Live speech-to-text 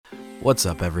What's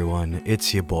up, everyone?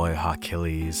 It's your boy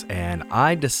Achilles, and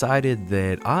I decided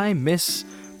that I miss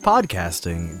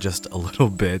podcasting just a little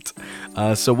bit.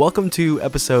 So welcome to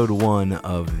episode 1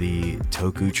 of the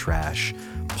Toku Trash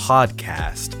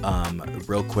podcast.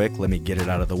 Real quick, let me get it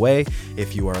out of the way.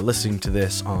 If you are listening to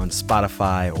this on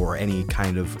Spotify or any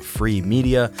kind of free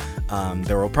media,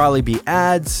 there will probably be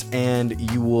ads and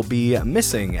you will be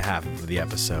missing half of the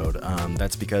episode.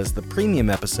 That's because the premium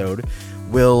episode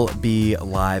will be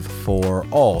live for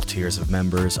all tiers of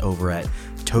members over at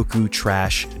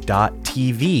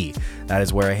tokutrash.tv. That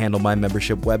is where I handle my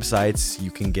membership websites. You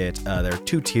can get, there are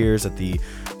 2 tiers. At the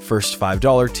first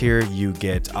 $5 tier, you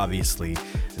get, obviously,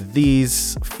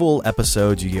 these full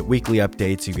episodes. You get weekly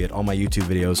updates. You get all my YouTube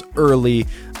videos early,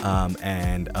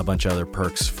 and a bunch of other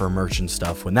perks for merch and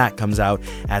stuff when that comes out.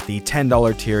 At the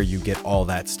 $10 tier, you get all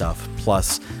that stuff,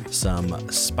 plus some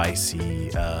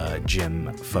spicy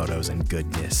gym photos and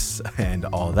goodness and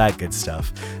all that good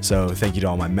stuff. So thank you to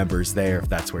all my members there if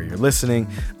that's where you're listening.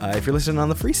 If you're listening on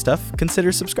the free stuff,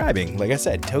 consider subscribing. Like I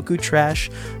said,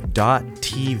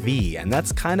 tokutrash.tv. And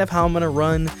that's kind of how I'm going to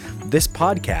run this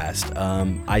podcast.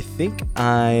 I think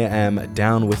I am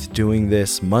down with doing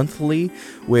this monthly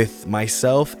with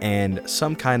myself and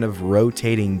some kind of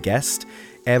rotating guest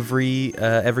every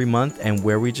month, and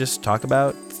where we just talk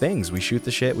about things. We shoot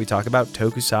the shit. We talk about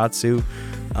tokusatsu.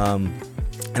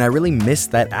 And I really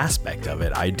missed that aspect of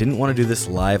it. I didn't want to do this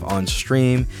live on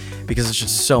stream because it's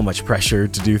just so much pressure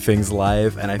to do things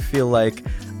live, and I feel like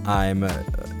I'm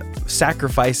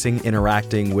sacrificing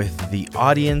interacting with the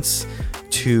audience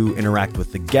to interact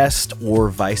with the guest, or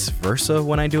vice versa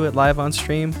when I do it live on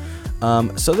stream.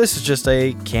 So this is just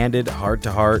a candid,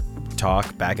 heart-to-heart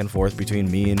talk back and forth between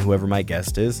me and whoever my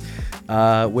guest is,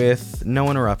 with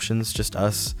no interruptions, just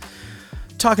us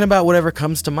talking about whatever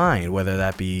comes to mind, whether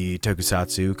that be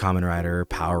Tokusatsu, Kamen Rider,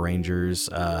 Power Rangers,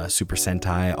 Super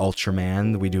Sentai,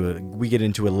 Ultraman. We get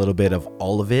into a little bit of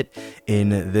all of it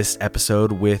in this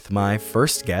episode with my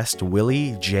first guest,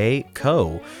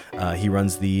 Willyjcoe. He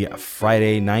runs the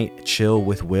Friday Night Chill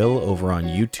with Will over on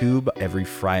YouTube every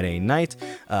Friday night.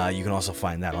 You can also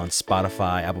find that on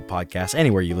Spotify, Apple Podcasts,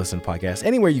 anywhere you listen to podcasts,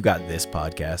 anywhere you got this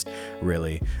podcast,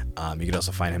 really. You can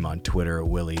also find him on Twitter,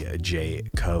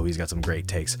 Willyjcoe. He's got some great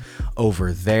takes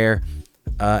over there.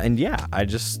 And yeah,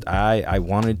 I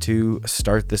wanted to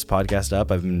start this podcast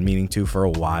up. I've been meaning to for a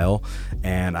while,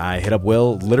 and I hit up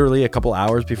Will literally a couple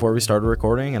hours before we started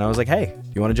recording, and I was like, hey,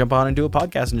 you want to jump on and do a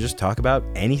podcast and just talk about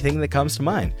anything that comes to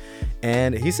mind?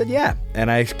 And he said yeah, and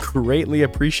I greatly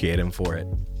appreciate him for it.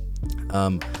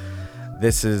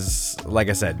 This is, like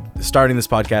I said, starting this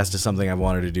podcast is something I've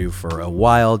wanted to do for a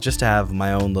while, just to have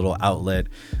my own little outlet,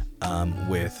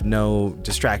 with no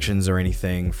distractions or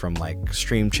anything from like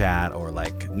stream chat or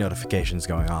like notifications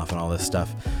going off and all this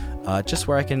stuff. Just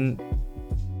where I can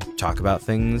talk about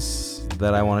things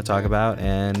that I want to talk about.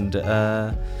 And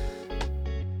I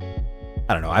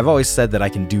don't know. I've always said that I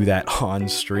can do that on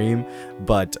stream,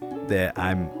 but that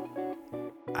I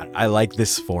like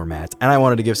this format, and I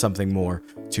wanted to give something more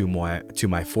to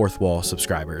my Fourth Wall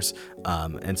subscribers.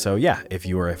 And so, yeah, if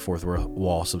you are a Fourth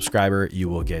Wall subscriber, you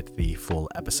will get the full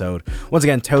episode. Once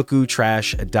again,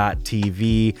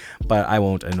 tokutrash.tv, but I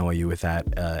won't annoy you with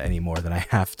that any more than I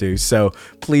have to. So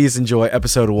please enjoy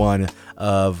episode 1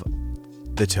 of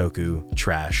the Toku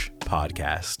Trash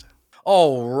podcast.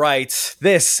 All right,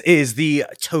 this is the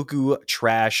Toku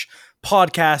Trash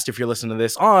podcast. If you're listening to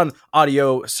this on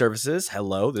audio services,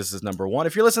 hello, this is number 1.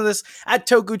 If you're listening to this at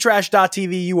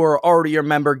tokutrash.tv, you are already a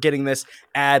member, getting this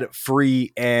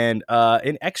ad-free and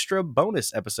an extra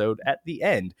bonus episode at the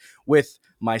end with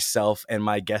myself and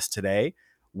my guest today,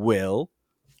 Will.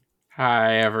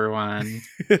 Hi, everyone.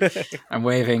 I'm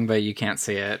waving, but you can't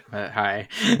see it, but hi.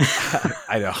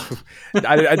 I know.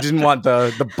 I didn't want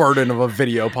the burden of a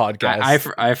video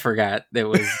podcast. I forgot it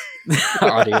was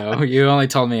audio. You only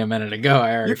told me a minute ago.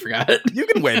 I already forgot. You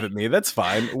can wave at me. That's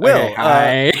fine. Will, okay,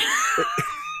 hi.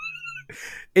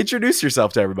 Introduce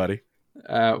yourself to everybody.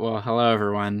 Well, hello,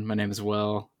 everyone. My name is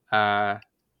Will. I've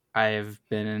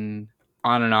been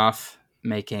on and off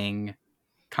making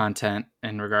content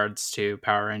in regards to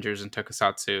Power Rangers and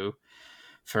Tokusatsu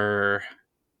for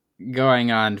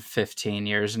going on 15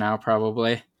 years now,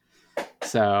 probably.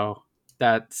 So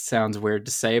that sounds weird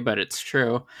to say, but it's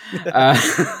true. But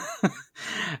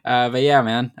yeah,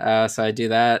 man. So I do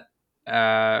that.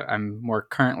 I'm more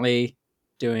currently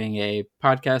doing a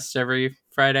podcast every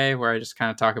Friday where I just kind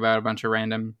of talk about a bunch of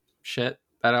random shit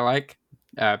that I like.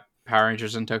 Power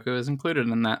Rangers and Toku is included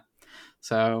in that.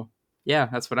 So yeah,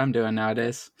 that's what I'm doing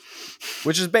nowadays.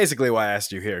 Which is basically why I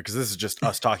asked you here, because this is just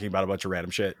us talking about a bunch of random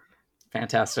shit.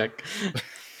 Fantastic.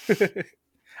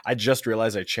 I just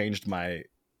realized I changed my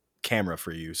camera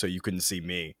for you so you couldn't see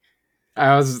me.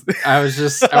 I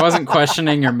wasn't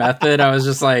questioning your method. I was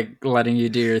just like letting you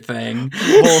do your thing.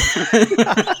 Well,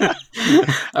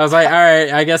 I was like, all right,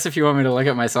 I guess if you want me to look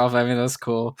at myself, I mean, that's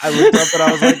cool. I looked up and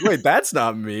I was like, wait, that's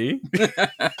not me.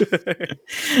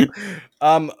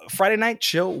 Friday Night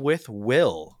Chill with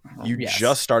Will. You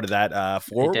just started that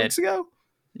 4 weeks ago?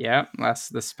 Yeah,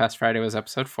 this past Friday was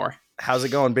episode 4. How's it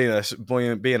going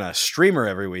being a streamer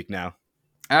every week now?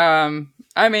 I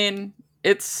mean,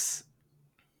 it's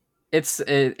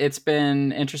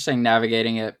been interesting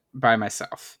navigating it by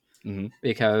myself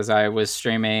because I was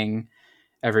streaming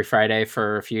every Friday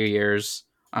for a few years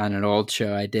on an old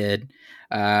show I did,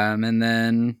 and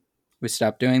then we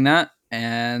stopped doing that,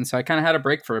 and so I kind of had a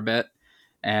break for a bit,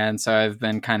 and so I've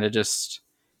been kind of just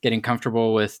getting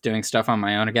comfortable with doing stuff on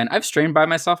my own again. I've streamed by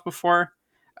myself before,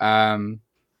 and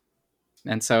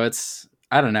so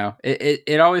I don't know.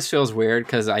 It always feels weird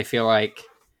because I feel like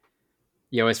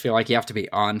you always feel like you have to be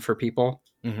on for people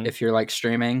if you're like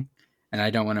streaming, and I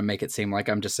don't want to make it seem like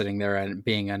I'm just sitting there and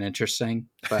being uninteresting,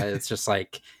 but it's just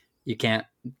like you can't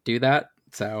do that.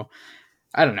 So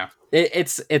I don't know.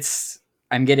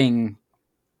 I'm getting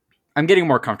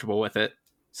more comfortable with it.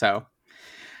 So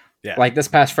yeah, like this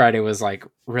past Friday was like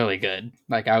really good.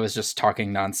 Like I was just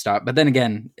talking nonstop, but then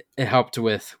again, it helped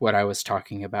with what I was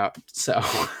talking about. So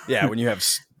yeah, when you have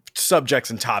subjects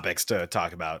and topics to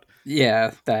talk about.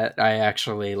 Yeah, that I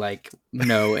actually like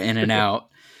know in and out.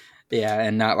 Yeah,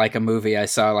 and not like a movie I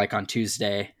saw like on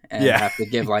Tuesday and have to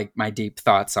give like my deep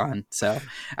thoughts on. So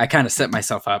I kind of set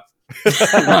myself up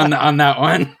on that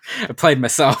one. I played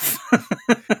myself.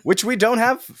 Which we don't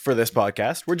have for this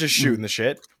podcast. We're just shooting the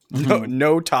shit.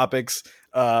 No topics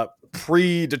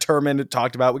predetermined,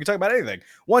 talked about. We can talk about anything.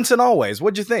 Once and always.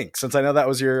 What'd you think? Since I know that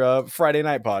was your Friday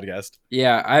night podcast.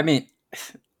 Yeah, I mean,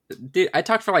 dude, I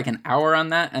talked for like an hour on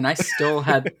that, and I still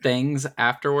had things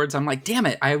afterwards. I'm like, damn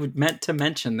it, I meant to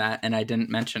mention that, and I didn't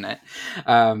mention it.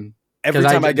 Every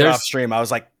time I get off stream, I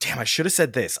was like, damn, I should have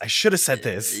said this. I should have said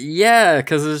this. Yeah,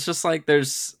 because it's just like there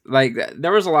was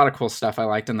a lot of cool stuff I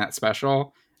liked in that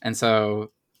special, and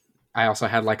so I also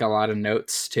had like a lot of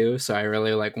notes too. So I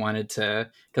really like wanted to,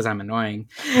 because I'm annoying,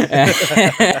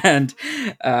 and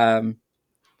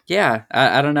yeah,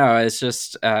 I don't know. It's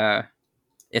just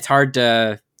it's hard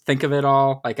to think of it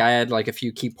all. Like I had like a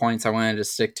few key points I wanted to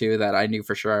stick to that I knew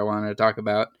for sure I wanted to talk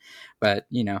about, but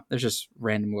you know, there's just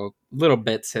random little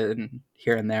bits hidden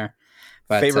here and there.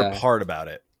 But favorite part about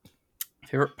it?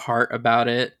 I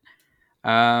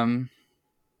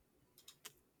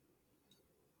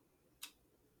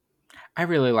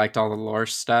really liked all the lore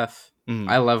stuff.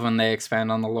 I love when they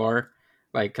expand on the lore,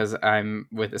 like because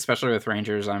especially with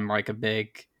Rangers, I'm like a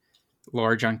big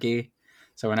lore junkie.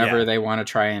 So whenever they want to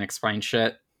try and explain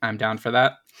shit, I'm down for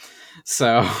that.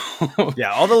 So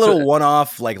yeah, all the little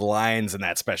one-off like lines in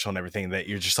that special and everything that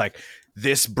you're just like,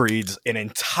 this breeds an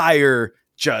entire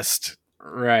just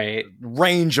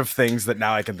range of things that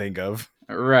now I can think of.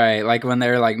 Right, like when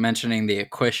they're like mentioning the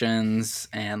Equitians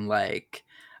and like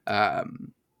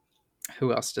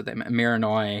who else did they mention?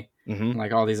 Miranoi,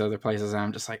 like all these other places. And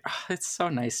I'm just like, oh, it's so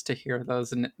nice to hear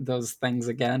those things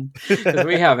again, because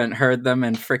we haven't heard them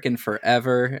in freaking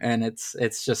forever, and it's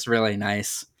just really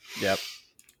nice. Yep,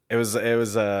 it was.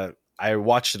 I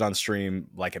watched it on stream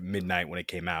like at midnight when it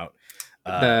came out.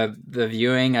 The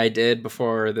viewing I did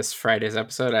before this Friday's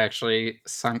episode, I actually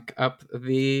sunk up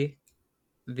the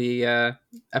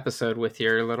episode with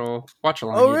your little watch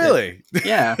along. Oh, really?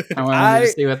 Yeah, I wanted to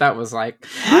see what that was like.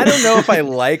 I don't know if I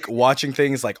like watching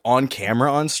things like on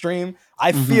camera on stream.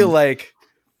 I feel like,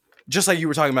 just like you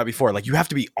were talking about before, like you have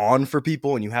to be on for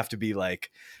people and you have to be like,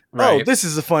 oh, this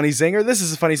is a funny zinger, this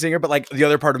is a funny zinger, but like the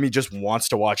other part of me just wants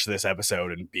to watch this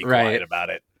episode and be quiet about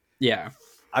it. Yeah.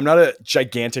 I'm not a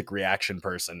gigantic reaction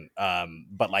person,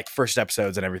 but like first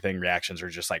episodes and everything, reactions are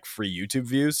just like free YouTube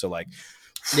views. So like,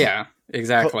 yeah,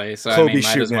 exactly. So I mean,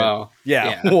 might as well.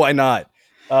 Yeah, why not?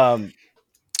 But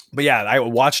yeah, I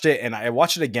watched it and I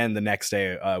watched it again the next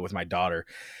day with my daughter,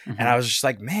 and I was just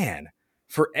like, man,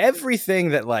 for everything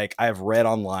that like I've read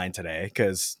online today,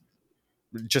 because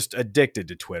just addicted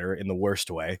to Twitter in the worst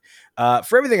way.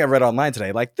 For everything I've read online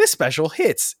today, like this special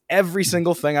hits every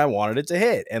single thing I wanted it to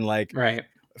hit, and like,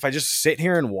 if I just sit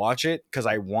here and watch it because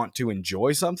I want to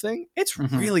enjoy something, it's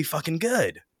really fucking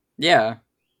good. Yeah.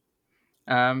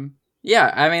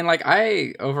 Yeah, I mean, like,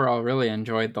 I overall really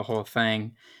enjoyed the whole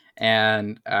thing.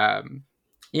 And,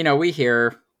 you know, we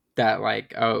hear that,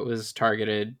 like, oh, it was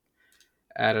targeted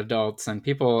at adults, and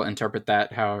people interpret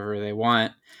that however they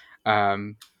want.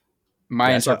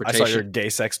 My interpretation... I saw your gay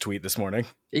sex tweet this morning.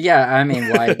 Yeah, I mean,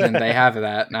 why didn't they have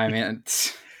that? I mean,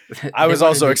 I was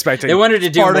also expecting they wanted to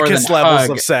do more than Spartacus levels hug.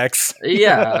 of sex.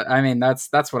 Yeah, I mean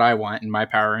that's what I want in my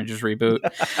Power Rangers reboot.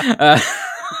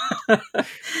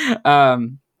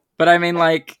 But I mean,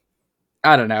 like,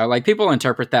 I don't know, like people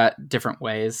interpret that different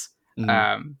ways.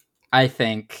 I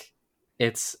think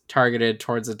it's targeted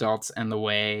towards adults in the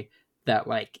way that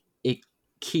like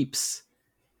keeps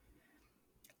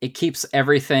it keeps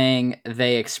everything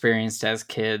they experienced as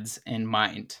kids in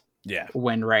mind. Yeah.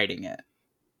 When writing it.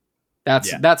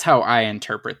 That's how I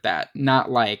interpret that.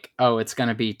 Not like, oh, it's going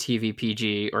to be TV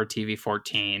PG or TV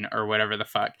 14 or whatever the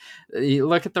fuck. You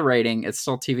look at the rating, it's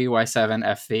still TV Y7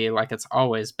 FV like it's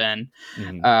always been.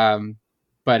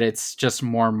 But it's just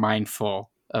more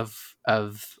mindful of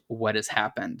what has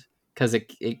happened, because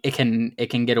it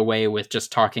can get away with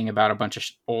just talking about a bunch of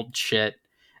old shit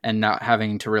and not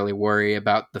having to really worry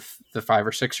about the 5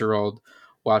 or 6 year old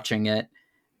watching it.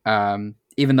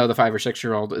 Even though the 5 or 6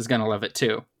 year old is going to love it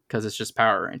too, because it's just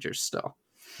Power Rangers still.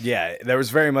 Yeah, there was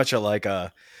very much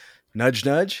a nudge,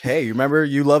 nudge. Hey, you remember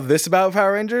you love this about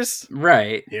Power Rangers?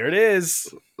 Right. Here it is.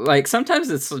 Like sometimes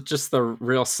it's just the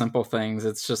real simple things.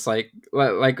 It's just like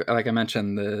I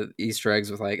mentioned, the Easter eggs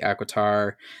with like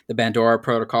Aquitar, the Bandora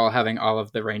Protocol having all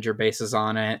of the Ranger bases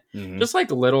on it. Just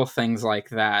like little things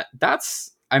like that.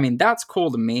 That's cool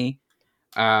to me.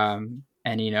 And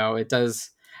it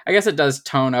does. I guess it does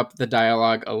tone up the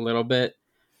dialogue a little bit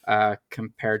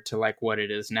compared to like what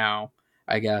it is now,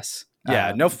 I guess.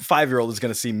 Yeah, no 5-year-old is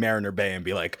going to see Mariner Bay and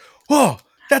be like, whoa,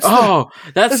 that's the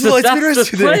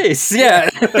place. Yeah.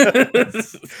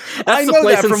 I know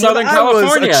that from Southern California.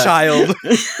 I was a child.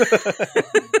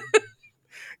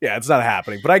 Yeah, it's not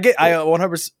happening. But I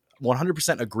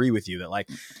 100% agree with you that like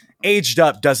aged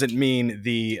up doesn't mean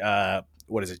the,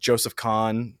 what is it, Joseph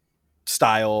Kahn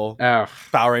style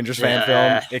Power Rangers fan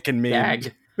film. It can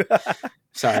mean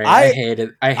sorry, I hate it.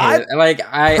 Like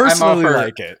I personally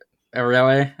like it. Oh,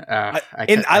 really?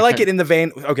 I like it in the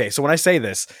vein. Okay, so when I say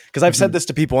this, because I've said this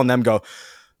to people and them go,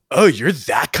 "Oh, you're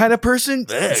that kind of person?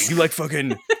 You like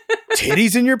fucking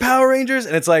titties in your Power Rangers?"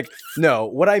 And it's like, no.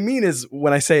 What I mean is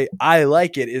when I say I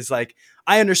like it is like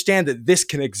I understand that this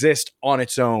can exist on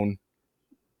its own.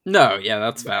 No, yeah,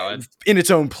 that's valid. In its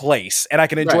own place. And I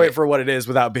can enjoy it for what it is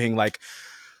without being like,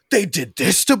 they did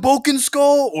this to Bulk and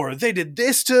Skull or they did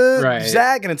this to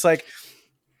Zach. And it's like,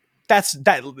 that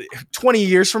 20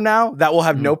 years from now, that will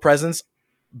have no presence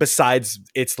besides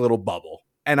its little bubble.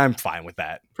 And I'm fine with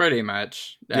that. Pretty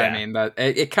much. Yeah. I mean, that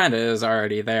it kind of is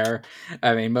already there.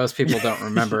 I mean, most people don't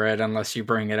remember it unless you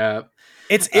bring it up.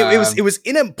 It was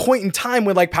in a point in time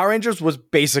when like Power Rangers was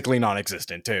basically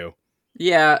non-existent too.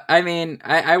 Yeah, I mean,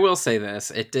 I will say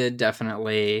this. It did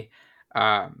definitely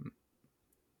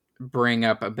bring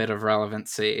up a bit of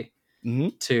relevancy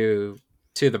to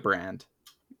the brand.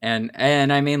 And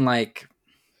I mean, like,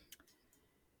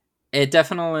 it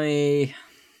definitely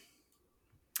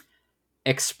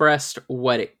expressed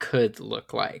what it could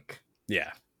look like.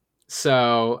 Yeah.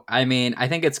 So, I mean, I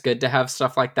think it's good to have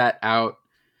stuff like that out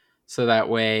so that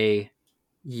way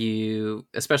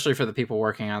especially for the people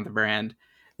working on the brand,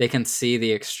 they can see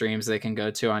the extremes they can go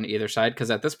to on either side.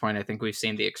 Because at this point, I think we've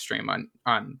seen the extreme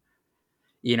on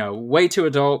way too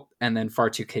adult and then far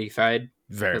too kiddified.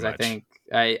 Very much.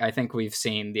 I think we've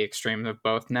seen the extreme of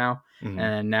both now.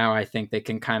 And now I think they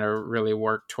can kind of really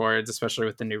work towards, especially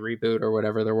with the new reboot or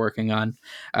whatever they're working on,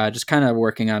 just kind of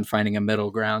working on finding a middle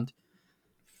ground.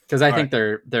 Because I think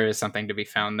there is something to be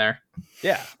found there.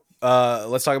 Yeah.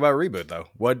 Let's talk about reboot though.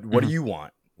 What do you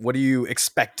want? What are you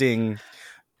expecting?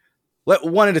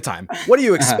 One at a time. What are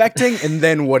you expecting, and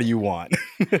then what do you want?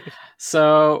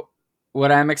 So,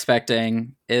 what I'm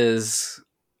expecting is,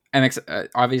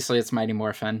 obviously it's Mighty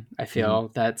Morphin. I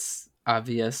feel that's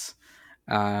obvious,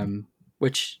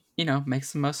 which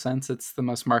makes the most sense. It's the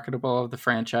most marketable of the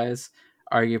franchise.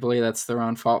 Arguably, that's their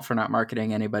own fault for not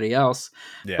marketing anybody else.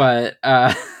 Yeah. But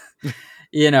that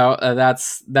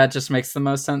just makes the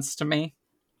most sense to me.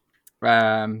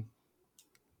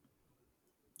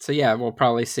 So yeah, we'll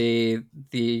probably see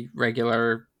the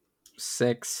regular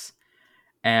 6,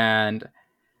 and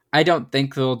I don't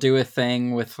think they'll do a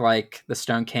thing with like the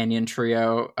Stone Canyon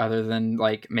trio other than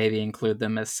like maybe include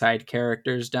them as side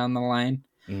characters down the line.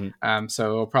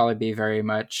 So it'll probably be very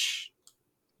much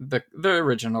the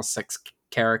original 6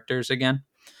 characters again.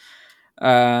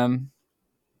 Yeah,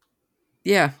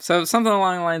 so something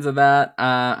along the lines of that.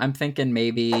 I'm thinking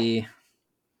maybe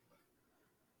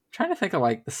trying to think of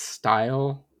like the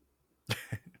style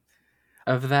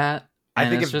of that. I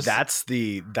think if that's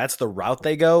the route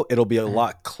they go, it'll be a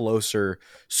lot closer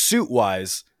suit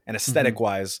wise and aesthetic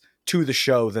wise to the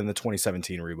show than the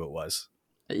 2017 reboot was.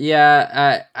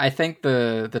 Yeah, I think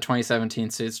the 2017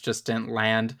 suits just didn't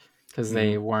land because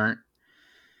they weren't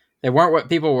what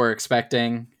people were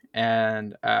expecting,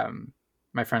 and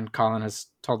my friend Colin has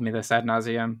told me this ad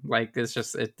nauseum. Like, it's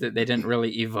just they didn't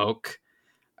really evoke,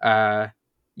 uh,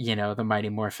 the Mighty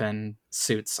Morphin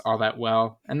suits all that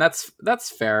well, and that's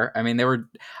fair. I mean,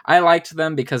 I liked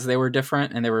them because they were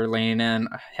different and they were leaning in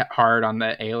hard on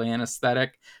the alien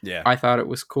aesthetic. Yeah. I thought it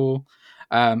was cool,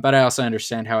 but I also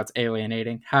understand how it's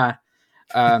alienating.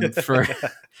 For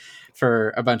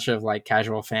for a bunch of like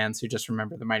casual fans who just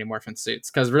remember the Mighty Morphin suits,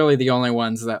 because really the only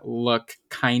ones that look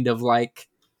kind of like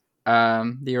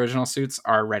the original suits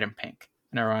are red and pink,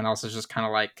 and everyone else is just kind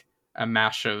of like a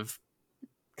mash of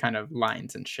kind of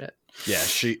lines and shit.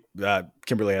 Yeah,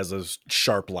 Kimberly has those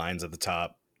sharp lines at the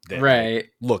top that Right.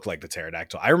 look like the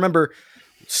pterodactyl. I remember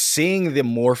seeing the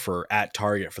Morpher at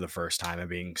Target for the first time and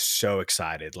being so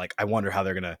excited. Like, I wonder how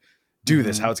they're gonna do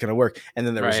this, how it's gonna work. And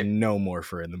then there was no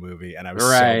Morpher in the movie, and I was so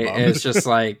bummed. It's just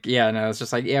like, it's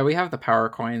just like, we have the power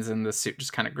coins, and the suit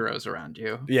just kind of grows around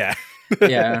you. Yeah.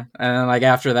 Yeah. And then, like,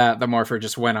 after that, the Morpher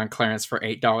just went on clearance for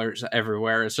 $8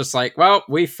 everywhere. It's just like, well,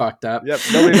 we fucked up. Yep.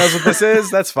 Nobody knows what this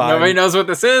is. That's fine. Nobody knows what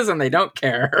this is, and they don't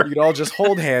care. You can all just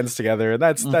hold hands together, and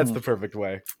that's the perfect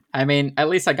way. I mean, at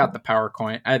least I got the power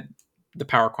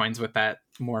coins with that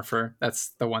Morpher. That's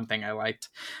the one thing I liked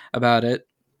about it.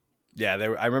 Yeah,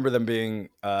 I remember them being.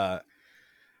 I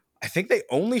think they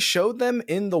only showed them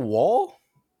in the wall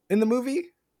in the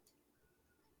movie.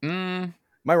 Am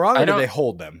I wrong, or did they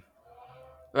hold them?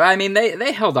 I mean,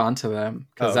 they held on to them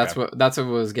because that's what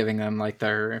was giving them like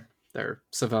their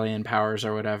civilian powers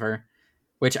or whatever,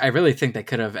 which I really think they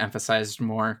could have emphasized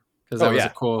more, because that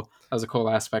was a cool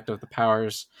aspect of the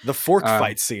powers. The fork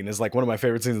fight scene is like one of my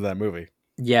favorite scenes in that movie.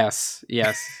 Yes,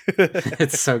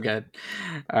 it's so good.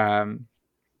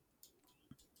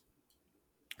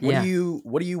 What do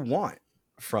you want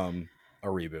from a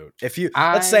reboot? If you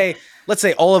let's say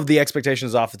all of the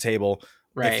expectations off the table,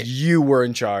 right? If you were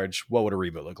in charge, what would a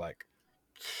reboot look like?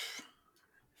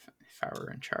 If I were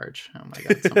in charge, oh my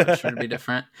god, so much would be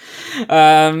different.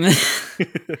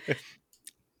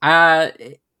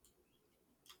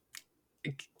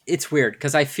 It's weird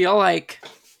because I feel like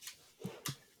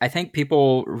I think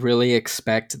people really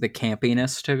expect the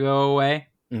campiness to go away,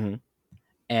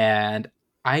 and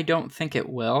I don't think it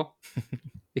will,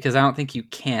 because I don't think you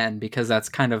can, because that's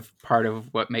kind of part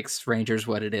of what makes Rangers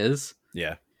what it is.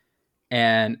 Yeah.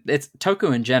 And it's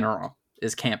Toku in general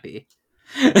is campy.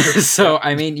 So,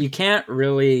 I mean, you can't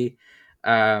really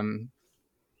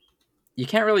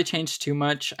change too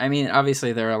much. I mean,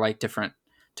 obviously there are like different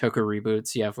Toku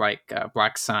reboots. You have like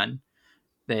Black Sun.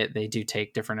 They do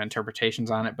take different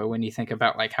interpretations on it, but when you think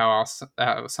about like how else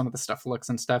some of the stuff looks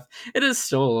and stuff, it is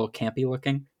still a little campy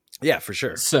looking. Yeah, for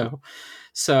sure. So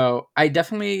I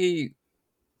definitely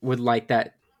would like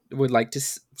to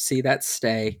see that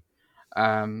stay.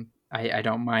 I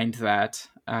don't mind that.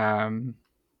 I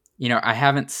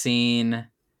haven't seen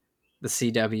the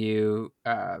CW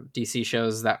DC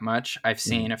shows that much. I've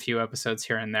seen a few episodes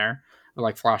here and there,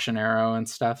 like Flash and Arrow and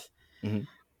stuff.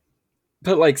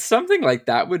 But like something like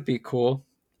that would be cool.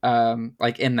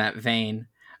 Like in that vein,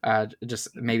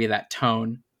 just maybe that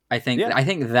tone. I think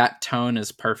that tone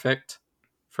is perfect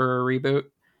for a reboot,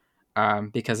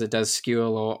 because it does skew a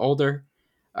little older,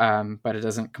 but it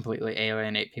doesn't completely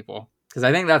alienate people. Because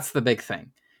I think that's the big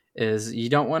thing, is you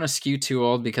don't want to skew too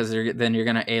old, because then you're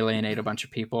going to alienate a bunch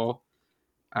of people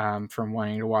from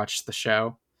wanting to watch the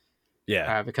show.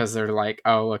 Yeah, because they're like,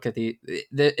 oh, look at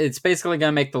it's basically going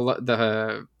to make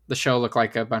the show look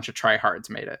like a bunch of tryhards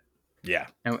made it. Yeah,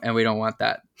 and we don't want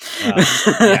that.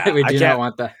 We do not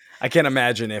want that. I can't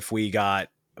imagine if we got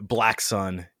Black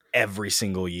Sun every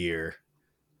single year.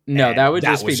 No, that would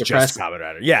just be depressing.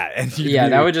 Yeah, and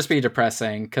that would just be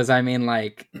depressing. Because I mean,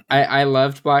 like, I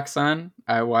loved Black Sun.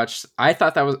 I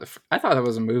thought that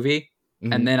was a movie,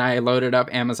 and then I loaded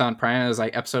up Amazon Prime. It was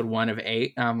like episode 1 of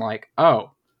 8, and I'm like,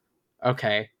 oh,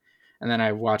 okay. And then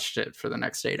I watched it for the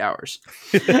next 8 hours,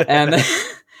 and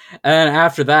then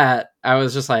after that, I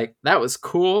was just like, that was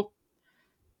cool,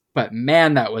 but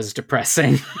man, that was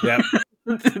depressing. Yep.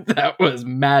 That was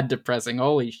mad depressing.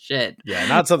 Holy shit. Yeah,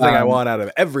 not something I want out of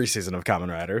every season of Kamen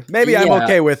Rider. Maybe I'm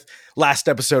okay with last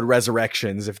episode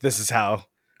Resurrections, if this is what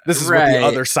the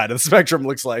other side of the spectrum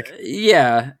looks like.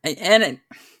 Yeah.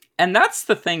 And that's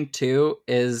the thing too,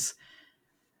 is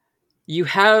you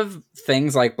have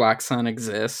things like Black Sun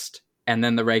exist, and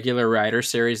then the regular Rider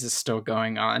series is still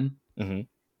going on.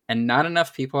 And not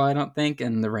enough people, I don't think,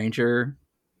 in the Ranger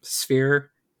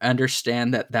sphere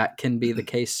understand that can be the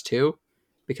case too,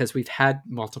 because we've had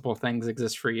multiple things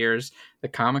exist for years. The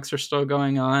comics are still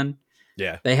going on.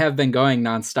 Yeah. They have been going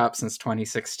nonstop since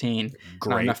 2016. Great.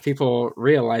 Not enough people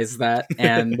realize that,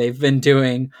 and they've been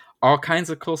doing all kinds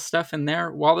of cool stuff in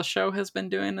there while the show has been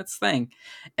doing its thing.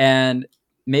 And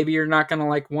maybe you're not going to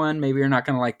like one, maybe you're not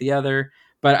going to like the other,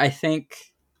 but I think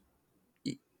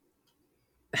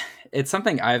it's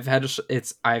something I've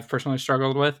personally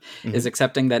struggled with, is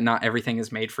accepting that not everything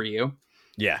is made for you.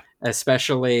 Yeah.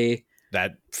 Especially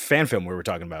that fan film we were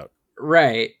talking about.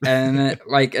 Right. And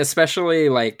like, especially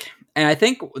like, and I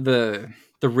think the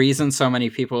reason so many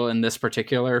people in this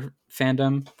particular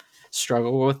fandom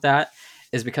struggle with that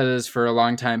is because for a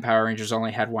long time Power Rangers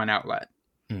only had one outlet.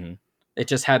 Mm-hmm. It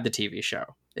just had the TV show.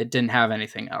 It didn't have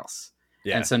anything else.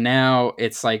 Yeah. And so now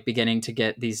it's like beginning to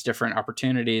get these different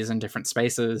opportunities in different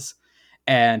spaces,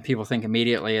 and people think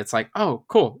immediately it's like, oh,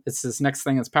 cool, it's this next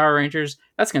thing, it's Power Rangers,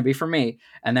 that's going to be for me.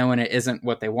 And then when it isn't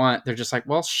what they want, they're just like,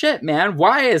 well, shit, man,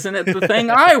 why isn't it the thing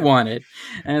I wanted?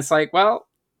 And it's like, well,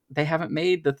 they haven't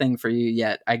made the thing for you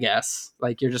yet, I guess.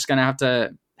 Like, you're just going to have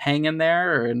to hang in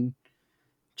there and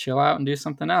chill out and do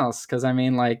something else. Because I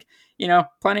mean, like, you know,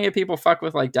 plenty of people fuck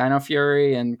with like Dino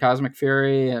Fury and Cosmic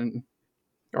Fury, and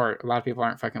or a lot of people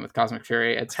aren't fucking with Cosmic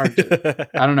Fury. It's hard to,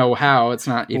 I don't know how it's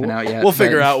not even out yet. We'll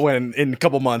figure out when, in a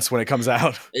couple months when it comes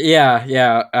out.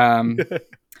 Yeah.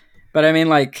 But I mean,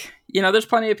 like, you know, there's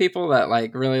plenty of people that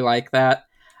like really like that.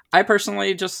 I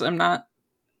personally just am not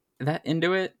that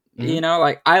into it. Mm-hmm. You know,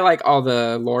 like, I like all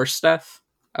the lore stuff.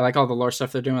 I like all the lore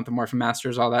stuff they're doing with the Morphin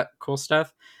Masters, all that cool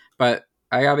stuff. But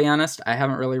I gotta be honest, I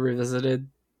haven't really revisited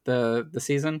the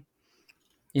season.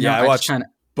 You know, I watched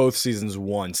both seasons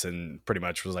once and pretty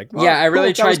much was like, well, yeah, I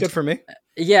really tried. That was good for me.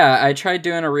 Yeah, I tried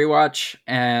doing a rewatch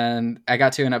and I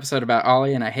got to an episode about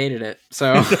Ollie and I hated it.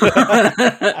 So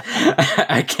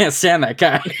I can't stand that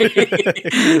guy.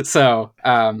 so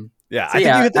I think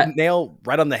you hit the nail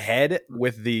right on the head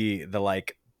with the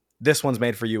like, this one's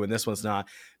made for you and this one's not,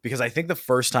 because I think the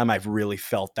first time I've really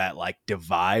felt that like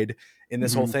divide in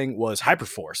this whole thing was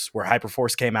Hyperforce, where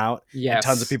Hyperforce came out. Yes. And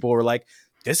tons of people were like,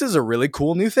 this is a really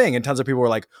cool new thing. And tons of people were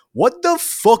like, what the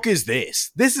fuck is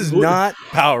this? This is not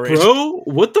Power Rangers. Bro,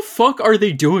 what the fuck are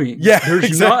they doing? Yeah,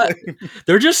 exactly.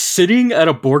 They're just sitting at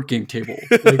a board game table.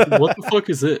 Like, what the fuck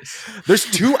is this? There's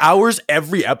 2 hours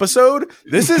every episode.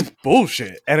 This is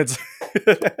bullshit. And it's...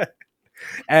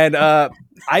 And I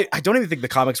don't even think the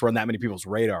comics were on that many people's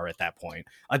radar at that point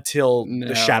until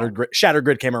the Shattered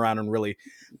Grid came around and really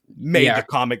made the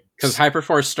comic. Because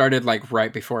Hyperforce started like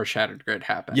right before Shattered Grid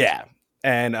happened. Yeah.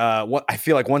 And what I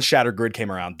feel like once Shattered Grid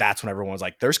came around, that's when everyone was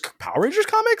like, there's Power Rangers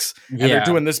comics? And they're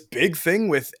doing this big thing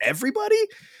with everybody?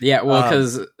 Yeah, well,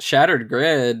 because Shattered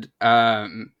Grid,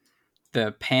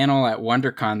 the panel at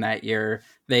WonderCon that year,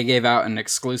 they gave out an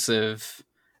exclusive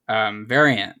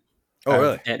variant. Oh,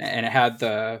 really? And it had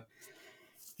the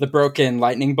broken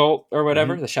lightning bolt or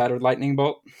whatever, the shattered lightning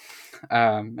bolt.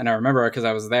 And I remember because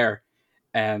I was there.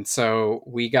 And so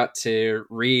we got to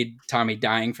read Tommy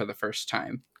dying for the first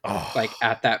time, like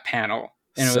at that panel.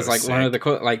 And it was like sick. One of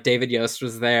the, like David Yost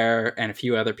was there and a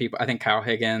few other people. I think Kyle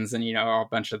Higgins and, you know, a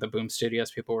bunch of the Boom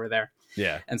Studios people were there.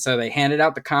 Yeah. And so they handed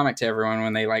out the comic to everyone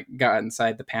when they like got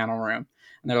inside the panel room.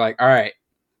 And they're like, all right,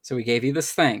 so we gave you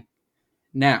this thing.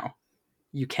 Now,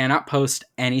 you cannot post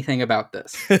anything about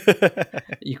this.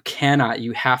 You cannot.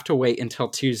 You have to wait until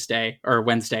Tuesday or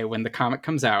Wednesday when the comic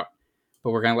comes out.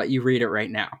 But we're going to let you read it right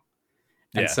now.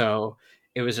 And so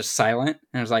it was just silent.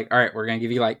 And it was like, all right, we're going to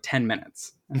give you like 10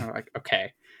 minutes. And they're like,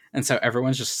 okay. And so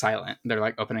everyone's just silent. They're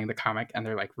like opening the comic and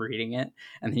they're like reading it.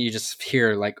 And then you just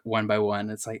hear like one by one.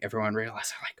 It's like everyone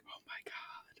realizes like,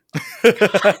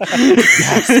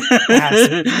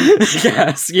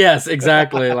 yes,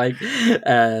 exactly. Like,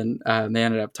 and they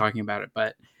ended up talking about it.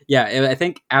 But yeah, I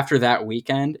think after that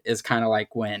weekend is kind of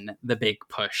like when the big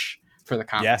push for the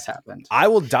comics happened. I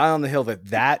will die on the hill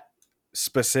that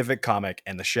specific comic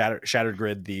and the Shattered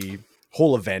Grid, the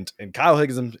whole event, and Kyle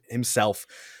Higgins himself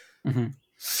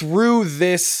threw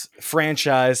this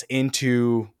franchise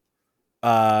into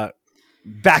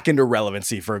back into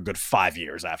relevancy for a good 5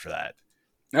 years after that.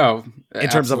 Oh, in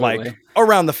terms of like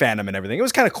around the fandom and everything. It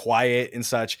was kind of quiet and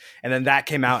such. And then that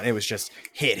came out and it was just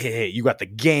hit. You got the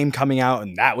game coming out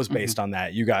and that was based on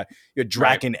that. You had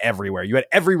Draken everywhere. You had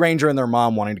every Ranger and their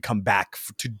mom wanting to come back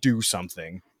to do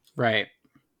something. Right.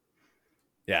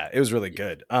 Yeah, it was really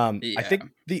good. I think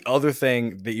the other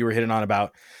thing that you were hitting on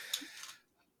about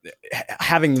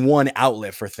having one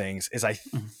outlet for things is I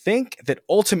think that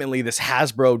ultimately this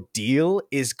Hasbro deal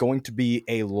is going to be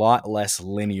a lot less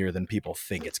linear than people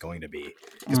think it's going to be,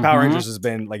 because Power Rangers has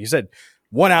been, like you said,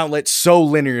 one outlet so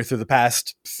linear through the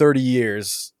past 30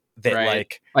 years that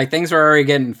like things were already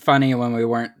getting funny when we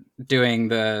weren't doing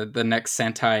the next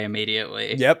Sentai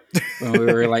immediately. Yep. When we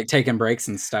were like taking breaks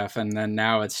and stuff, and then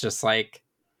now it's just like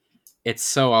it's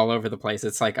so all over the place.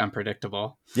 It's like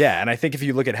unpredictable. Yeah, and I think if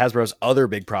you look at Hasbro's other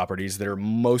big properties that are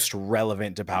most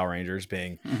relevant to Power Rangers,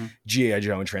 being G.I.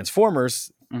 Joe and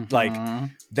Transformers, like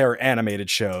they're animated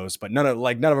shows, but none of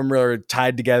them really are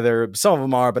tied together. Some of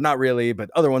them are, but not really. But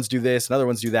other ones do this and other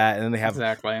ones do that, and then they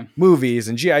have movies.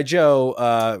 And G.I.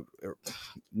 Joe,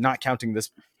 not counting this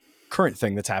current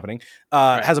thing that's happening,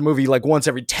 has a movie like once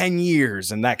every 10 years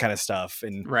and that kind of stuff.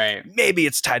 And maybe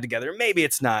it's tied together, maybe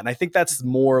it's not. And I think that's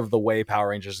more of the way Power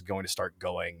Rangers is going to start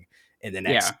going in the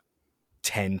next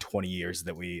 10, 20 years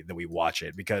that we watch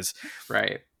it, because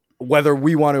whether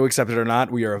we want to accept it or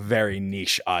not, we are a very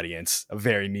niche audience, a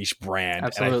very niche brand.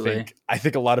 Absolutely. And I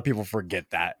think a lot of people forget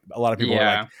that. A lot of people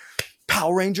are like,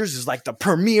 Power Rangers is like the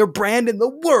premier brand in the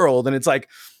world. And it's like,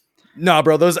 nah,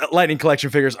 bro, those Lightning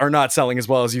Collection figures are not selling as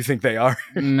well as you think they are.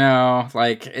 No,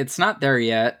 like it's not there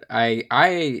yet.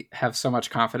 I have so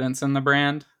much confidence in the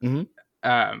brand.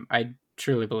 I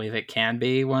truly believe it can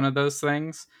be one of those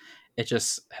things. It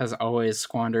just has always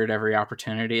squandered every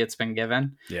opportunity it's been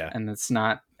given. Yeah. And it's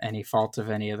not any fault of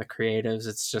any of the creatives.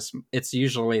 It's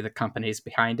usually the companies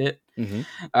behind it.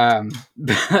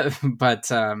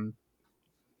 But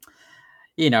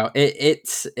you know,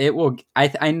 it will, I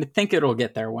think it'll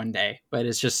get there one day, but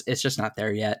it's just not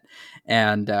there yet.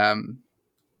 And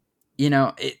you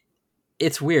know,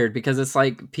 it's weird because it's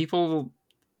like people,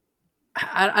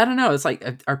 I don't know. It's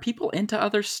like, are people into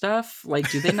other stuff?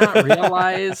 Like, do they not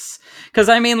realize? Because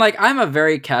I mean, like, I'm a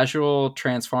very casual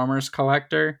Transformers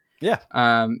collector. Yeah.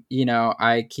 You know,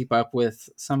 I keep up with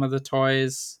some of the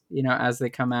toys, you know, as they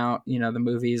come out. You know, the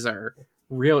movies are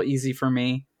real easy for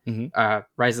me.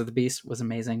 Rise of the Beast was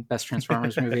amazing. Best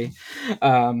Transformers movie.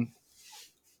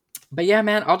 But yeah,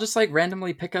 man, I'll just like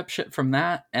randomly pick up shit from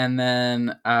that. And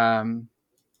then,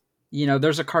 you know,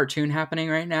 there's a cartoon happening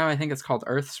right now. I think it's called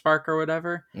Earthspark or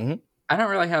whatever. I don't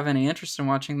really have any interest in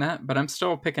watching that, but I'm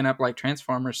still picking up like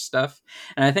Transformers stuff.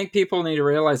 And I think people need to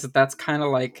realize that that's kind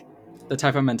of like the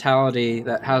type of mentality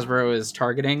that Hasbro is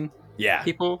targeting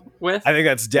people with. I think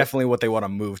that's definitely what they want to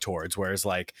move towards. Whereas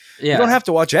like, you don't have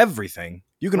to watch everything.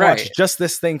 You can watch just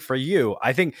this thing for you.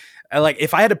 I think like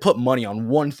if I had to put money on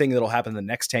one thing that'll happen in the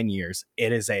next 10 years,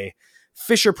 it is a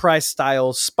Fisher-Price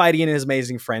style, Spidey and His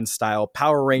Amazing Friends style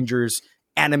Power Rangers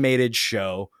animated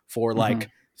show for like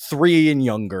 3 and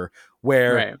younger,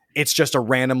 where it's just a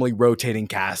randomly rotating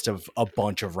cast of a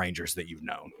bunch of Rangers that you've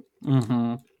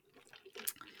known.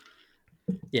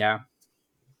 Yeah.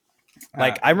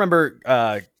 Like I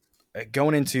remember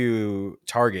going into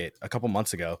Target a couple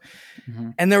months ago,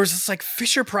 and there was this like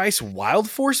Fisher-Price Wild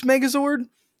Force Megazord.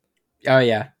 Oh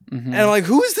yeah. And I'm like,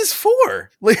 who is this for?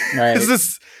 Like, is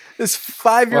this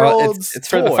 5-year-old? Well, it's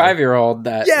for the 5-year-old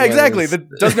that exactly, that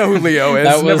doesn't know who Leo is.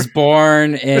 That was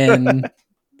born in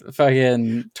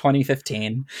fucking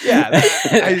 2015.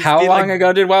 How long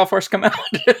ago did Wild Force come out?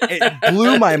 It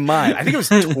blew my mind. I think it was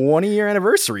 20-year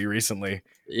anniversary recently.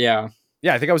 Yeah,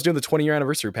 I think I was doing the 20-year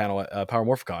anniversary panel at Power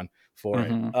Morphicon for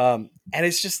it. And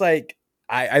it's just like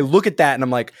I look at that and I'm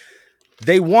like,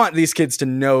 they want these kids to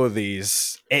know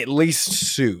these at least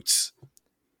suits.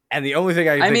 And the only thing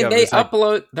I think of is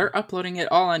they're uploading it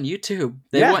all on YouTube.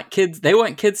 They want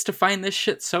kids to find this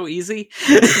shit so easy.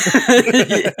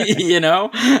 You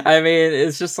know? I mean,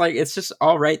 it's just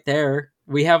all right there.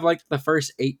 We have like the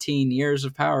first 18 years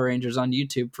of Power Rangers on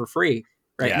YouTube for free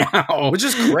now. Which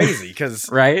is crazy because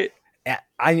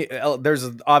there's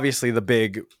obviously the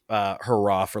big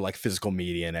hurrah for like physical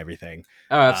media and everything.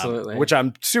 Oh, absolutely. Which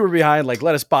I'm super behind. Like,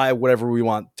 let us buy whatever we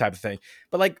want type of thing.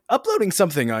 But like uploading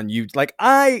something on YouTube, like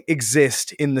I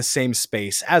exist in the same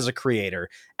space as a creator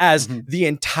as the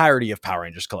entirety of Power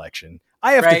Rangers collection.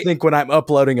 I have to think when I'm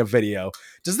uploading a video,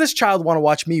 does this child want to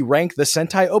watch me rank the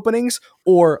Sentai openings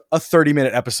or a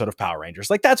 30-minute episode of Power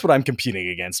Rangers? Like, that's what I'm competing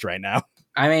against right now.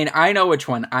 I mean, I know which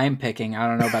one I'm picking. I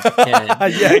don't know about the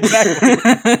kid. Yeah,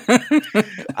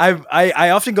 exactly.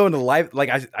 I often go into live, like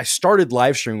I started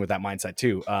live streaming with that mindset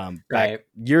too, back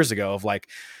years ago of like,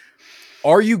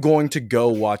 are you going to go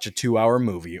watch a 2-hour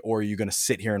movie or are you going to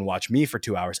sit here and watch me for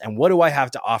 2 hours? And what do I have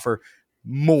to offer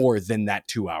more than that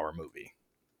 2-hour movie?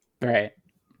 Right.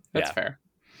 That's fair.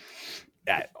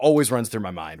 Yeah, it always runs through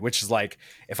my mind, which is like,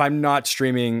 if I'm not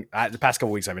streaming, the past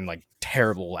couple weeks, I've been like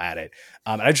terrible at it.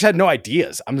 And I just had no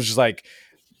ideas. I'm just like,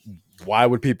 why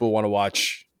would people want to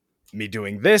watch me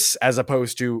doing this as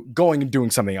opposed to going and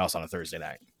doing something else on a Thursday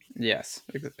night? Yes.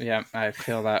 Yeah. I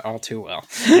feel that all too well.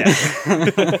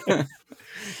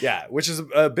 Yeah. Which is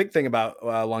a big thing about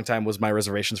a long time was my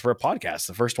reservations for a podcast.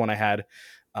 The first one I had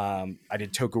I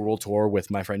did Toku World Tour with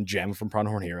my friend Jem from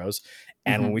Pronghorn Heroes.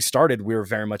 And when Mhm. we started, we were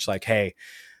very much like, hey,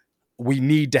 we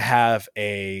need to have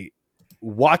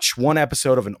watch one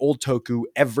episode of an old Toku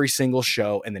every single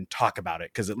show and then talk about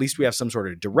it. Cause at least we have some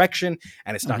sort of direction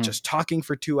and it's not Mhm. just talking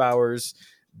for 2 hours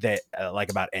that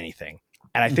like about anything.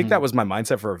 And I think that Mhm. was my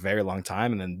mindset for a very long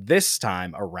time. And then this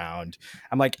time around,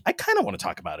 I'm like, I kind of want to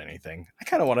talk about anything. I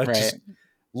kind of want to Right. just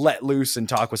let loose and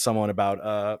talk with someone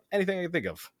about anything I can think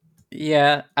of.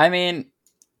 Yeah, I mean,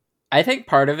 I think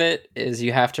part of it is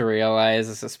you have to realize,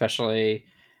 especially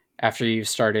after you've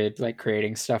started like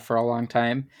creating stuff for a long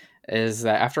time, is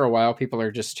that after a while people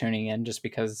are just tuning in just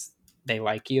because they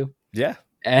like you. Yeah.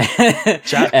 and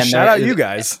Shout they're- out you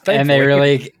guys. and they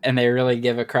Thankfully. really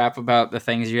give a crap about the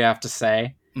things you have to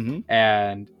say. Mhm.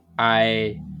 And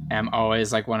I am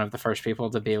always like one of the first people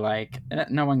to be like,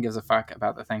 no one gives a fuck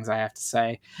about the things I have to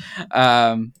say.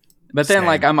 But then Same.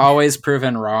 like I'm always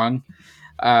proven wrong.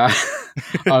 I'll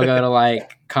go to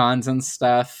like cons and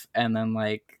stuff, and then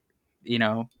like, you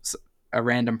know, a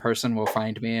random person will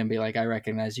find me and be like, I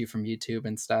recognize you from YouTube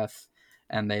and stuff,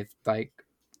 and they've like,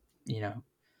 you know,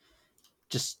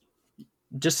 just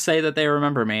say that they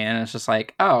remember me, and it's just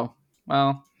like, oh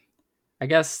well, I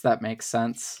guess that makes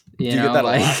sense. Do you get that a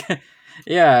lot?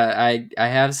 Yeah, I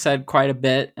have said quite a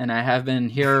bit, and I have been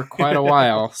here quite a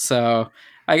while, so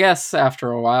I guess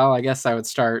after a while, I guess I would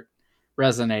start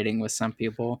resonating with some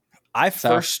people. I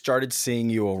first started seeing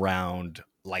you around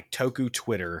like Toku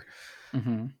Twitter,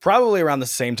 Mm-hmm. probably around the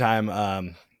same time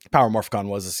Power Morphicon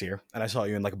was this year, and I saw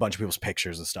you in like a bunch of people's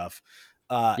pictures and stuff.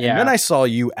 And then I saw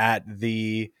you at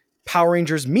the Power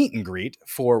Rangers meet and greet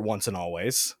for Once and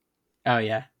Always. Oh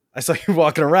yeah, I saw you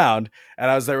walking around, and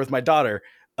I was there with my daughter.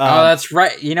 Oh, that's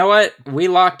right. You know what? We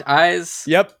locked eyes.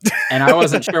 Yep. And I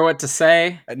wasn't sure what to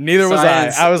say. Neither was I.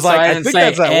 I was like, I think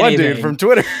that's that one dude from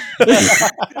Twitter.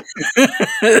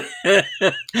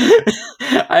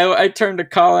 I turned to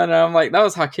Colin and I'm like, that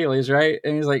was Achilles, right?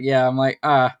 And he's like, yeah. I'm like,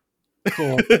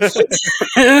 cool.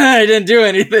 I didn't do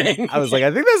anything. I was like,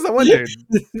 I think that's the one dude.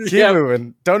 Keep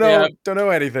moving. Don't know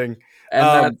anything.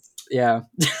 And yeah.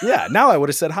 Now I would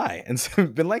have said hi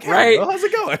and been like, hey, right. well, how's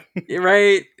it going?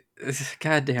 Right.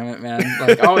 God damn it, man.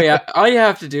 Like, all you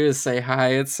have to do is say hi.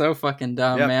 It's so fucking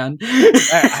dumb, man.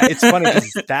 It's funny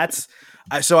because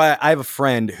I have a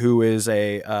friend who is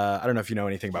I don't know if you know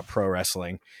anything about pro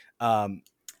wrestling.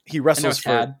 He wrestles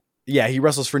he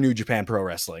wrestles for New Japan Pro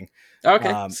Wrestling.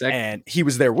 Okay, sick. And he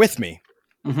was there with me.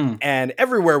 Mm-hmm. And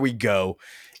everywhere we go,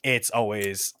 it's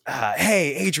always,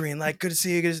 hey, Adrian, like, good to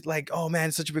see you. Like, oh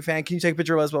man, such a big fan. Can you take a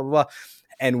picture of us? Blah, blah, blah.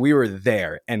 And we were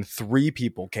there, and 3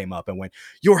 people came up and went,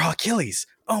 "You're Achilles.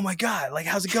 Oh my God. Like,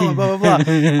 how's it going? Blah, blah,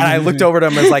 blah." And I looked over to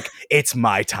him and was like, "It's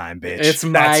my time, bitch. It's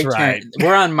my turn.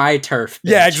 We're on my turf. Bitch.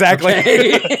 Yeah, exactly.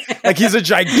 Okay? Like, he's a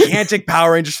gigantic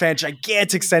Power Rangers fan,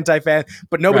 gigantic Sentai fan,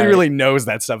 but nobody really knows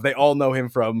that stuff. They all know him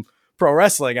from pro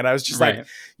wrestling. And I was just like,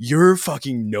 you're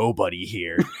fucking nobody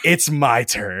here. It's my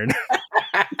turn.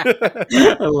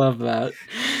 I love that.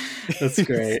 That's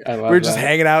great. I love we were just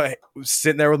hanging out,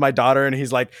 sitting there with my daughter, and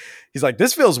he's like,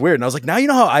 this feels weird. And I was like, now you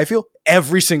know how I feel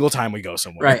every single time we go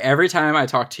somewhere. Right. Every time I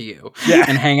talk to you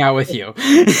and hang out with you.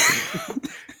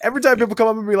 Every time people come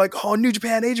up and be like, oh, New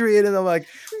Japan Adrian. And I'm like,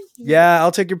 yeah,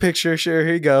 I'll take your picture. Sure.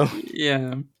 Here you go.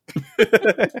 Yeah.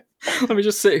 Let me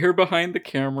just sit here behind the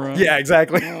camera. Yeah,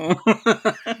 exactly.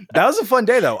 That was a fun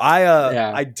day though.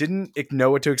 I didn't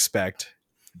know what to expect.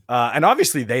 And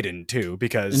obviously they didn't too,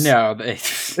 because they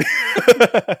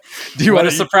do you what want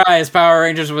a surprise. Power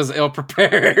Rangers was ill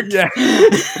prepared. Yeah.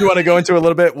 You want to go into a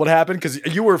little bit what happened? Because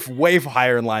you were way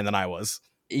higher in line than I was.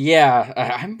 Yeah,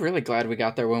 I'm really glad we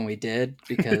got there when we did,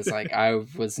 because like I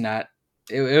was not.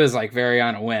 It was like very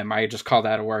on a whim. I just called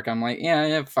out of work. I'm like,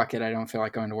 yeah, fuck it. I don't feel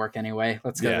like going to work anyway.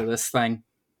 Let's go to this thing.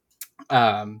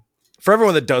 For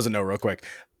everyone that doesn't know, real quick,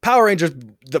 Power Rangers,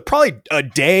 probably a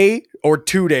day or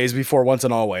 2 days before Once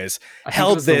and Always,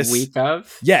 held this the week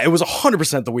of. Yeah, it was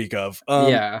 100% the week of.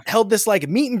 Held this like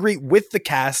meet and greet with the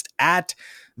cast at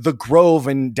the Grove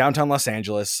in downtown Los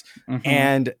Angeles,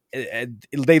 and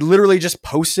they literally just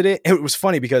posted it. It was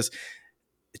funny because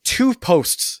 2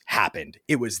 posts happened.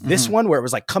 It was this one where it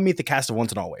was like, come meet the cast of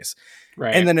Once and Always.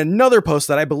 Right. And then another post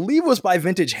that I believe was by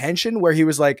Vintage Henshin, where he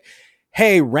was like,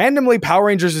 hey, randomly Power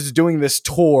Rangers is doing this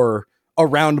tour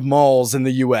around malls in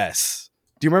the US.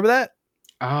 Do you remember that?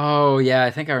 Oh, yeah.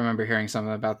 I think I remember hearing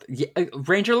something about that. Yeah,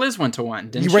 Ranger Liz went to one,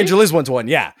 didn't she? Ranger Liz went to one,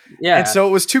 yeah. Yeah. And so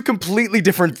it was 2 completely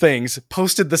different things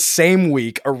posted the same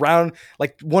week around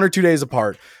like 1 or 2 days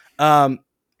apart.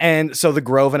 And so the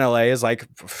Grove in LA is like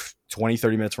 20,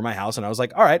 30 minutes from my house. And I was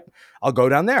like, all right, I'll go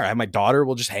down there. I have my daughter.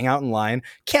 We'll just hang out in line.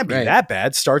 Can't be that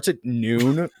bad. Starts at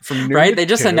noon from noon. Right. They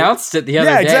just 2. announced it the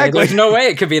other day. Exactly. There's no way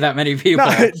it could be that many people.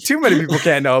 No, too many people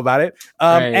can't know about it.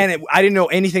 And I didn't know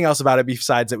anything else about it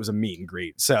besides it was a meet and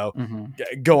greet. So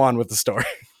go on with the story.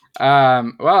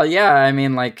 Well, yeah, I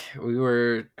mean, like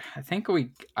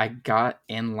I got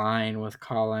in line with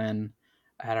Colin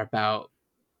at about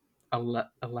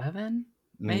 11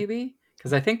 maybe,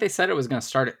 because I think they said it was going to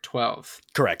start at 12.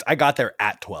 Correct. I got there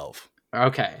at 12.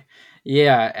 Okay.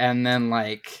 Yeah. And then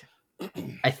like,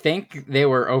 I think they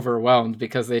were overwhelmed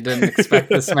because they didn't expect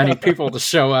this many people to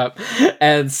show up.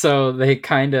 And so they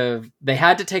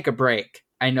had to take a break.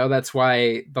 I know that's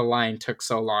why the line took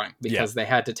so long, because they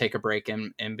had to take a break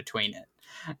in between it.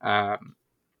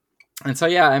 And so,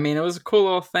 yeah, I mean, it was a cool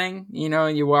little thing. You know,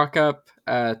 you walk up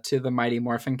to the Mighty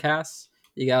Morphin cast.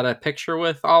 You got a picture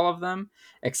with all of them,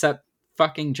 except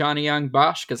fucking Johnny Young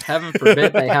Bosch, because heaven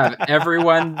forbid they have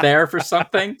everyone there for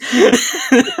something.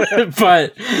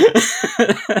 But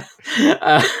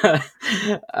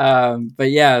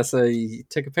yeah, so you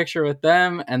took a picture with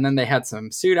them, and then they had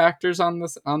some suit actors on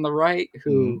the right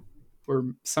who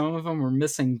some of them were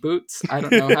missing boots. I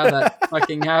don't know how that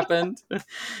fucking happened.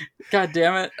 God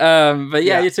damn it. But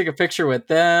yeah, you took a picture with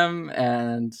them,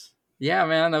 and yeah,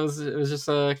 man, it was just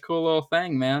a cool little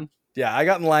thing, man. Yeah, I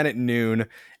got in line at noon,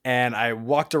 and I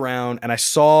walked around, and I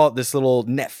saw this little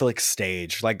Netflix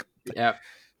stage, like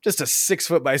just a 6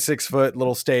 foot by 6 foot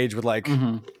little stage with like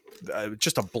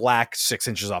just a black 6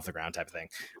 inches off the ground type of thing.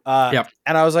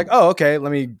 And I was like, oh, okay,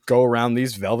 let me go around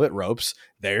these velvet ropes.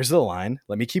 There's the line.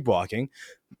 Let me keep walking.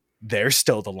 There's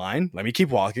still the line. Let me keep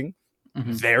walking.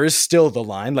 There is still the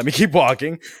line. Let me keep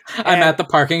walking. I'm at the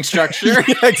parking structure.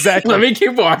 Exactly. Let me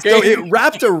keep walking. So it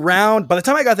wrapped around. By the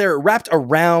time I got there, it wrapped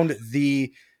around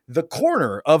the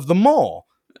corner of the mall.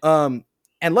 And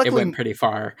luckily, it went pretty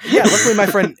far. Yeah, luckily my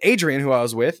friend Adrian, who I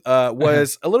was with,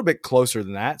 was a little bit closer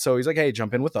than that. So he's like, "Hey,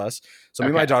 jump in with us." So me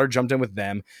and my daughter jumped in with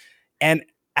them. And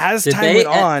as time went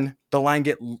on, the line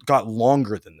got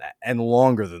longer than that and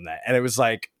longer than that, and it was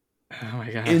like, oh my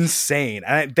god, insane.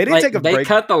 And they didn't take a break. They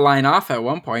cut the line off at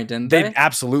one point, didn't they? They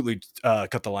absolutely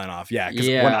cut the line off. Yeah, because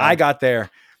when I got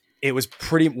there, it was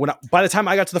pretty. By the time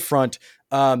I got to the front,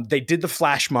 they did the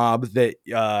flash mob that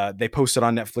they posted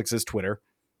on Netflix's Twitter.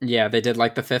 Yeah, they did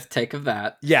like the 5th take of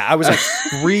that. Yeah, I was like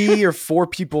 3 or 4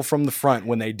 people from the front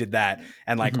when they did that,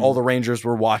 and like all the Rangers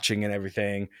were watching and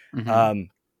everything.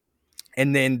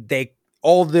 And then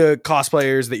all the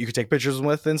cosplayers that you could take pictures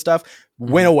with and stuff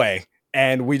went away.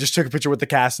 And we just took a picture with the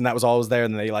cast, and that was all was there.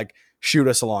 And they like shoot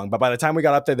us along. But by the time we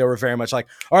got up there, they were very much like,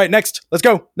 "All right, next, let's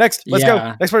go, next, let's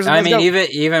go, next person." I mean,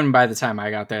 even by the time I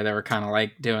got there, they were kind of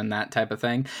like doing that type of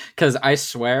thing. Because I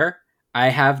swear, I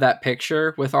have that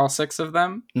picture with all 6 of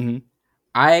them.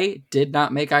 I did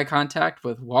not make eye contact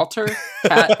with Walter,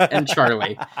 Pat, and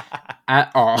Charlie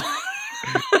at all.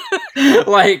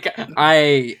 Like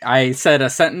I said a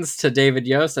sentence to David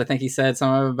Yost. I think he said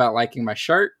something about liking my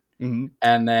shirt.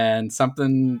 And then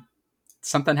something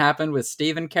happened with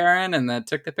Steve and Karen, and then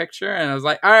took the picture, and I was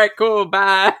like, all right, cool,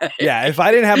 bye. Yeah, if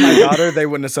I didn't have my daughter, they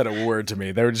wouldn't have said a word to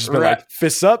me. They would just be like,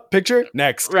 fists up, picture,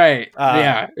 next. Right.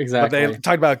 Yeah, exactly. But they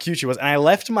talked about how cute she was. And I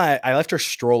left her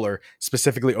stroller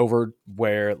specifically over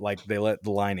where like they let the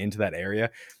line into that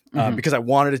area because I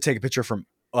wanted to take a picture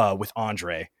with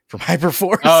Andre from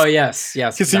Hyperforce. Oh, yes.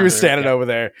 Because he was standing over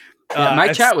there.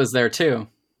 Mike Chat was there too.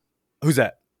 Who's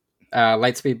that?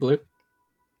 Lightspeed Blue.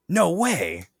 No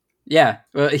way. Yeah,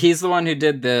 well, he's the one who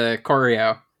did the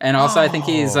choreo, and also I think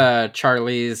he's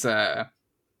Charlie's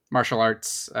martial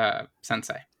arts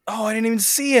sensei. Oh, I didn't even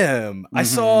see him. I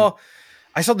saw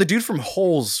the dude from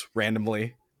Holes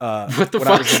randomly. What the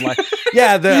fuck?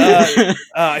 Yeah,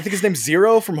 I think his name's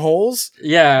Zero from Holes.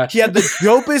 Yeah, he had the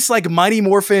dopest like Mighty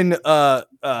Morphin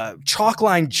chalk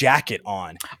line jacket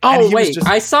on. Oh wait,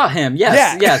 I saw him.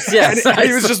 Yes.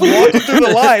 He was just walking through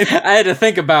the line. I had to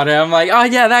think about it. I'm like, oh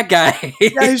yeah, that guy.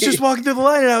 Yeah, he was just walking through the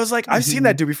line, and I was like, I've seen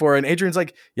that dude before. And Adrian's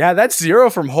like, yeah, that's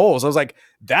Zero from Holes. I was like,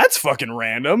 that's fucking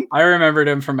random. I remembered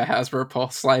him from a Hasbro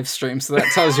Pulse live stream, so that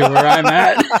tells you where I'm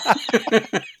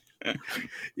at.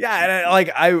 Yeah,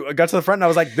 and I got to the front and I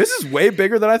was like, this is way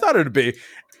bigger than I thought it would be.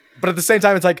 But at the same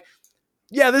time, it's like,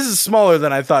 yeah, this is smaller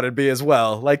than I thought it'd be as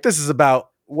well. Like, this is about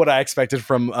what I expected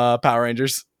from Power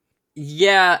Rangers.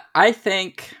 Yeah, I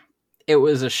think it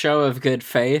was a show of good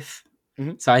faith.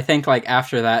 So I think like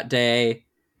after that day,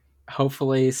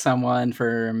 hopefully someone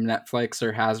from Netflix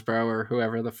or Hasbro or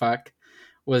whoever the fuck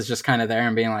was just kind of there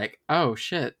and being like, oh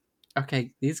shit.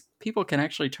 Okay, these people can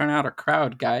actually turn out a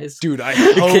crowd, guys. Dude, I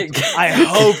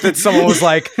hope that someone was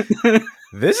like,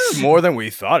 this is more than we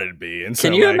thought it'd be. And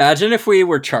Can you imagine if we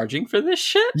were charging for this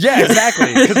shit? Yeah,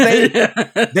 exactly.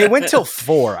 Because they went till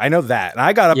 4. I know that. And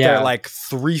I got up there at like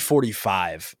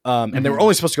 3:45. And they were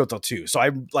only supposed to go till 2. So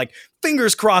I like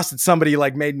fingers crossed that somebody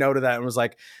like made note of that and was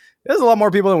like, there's a lot more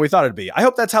people than we thought it'd be. I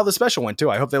hope that's how the special went too.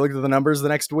 I hope they looked at the numbers the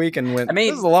next week and went,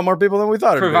 this is a lot more people than we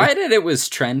thought it'd be. Provided it was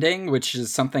trending, which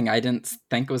is something I didn't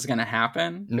think was going to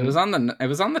happen. Mm-hmm. It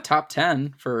was on the top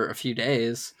 10 for a few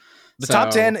days. The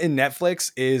top 10 in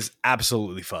Netflix is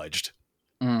absolutely fudged.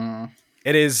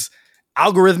 It is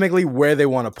algorithmically where they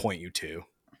want to point you to.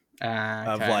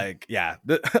 Of like,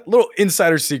 the little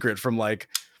insider secret from like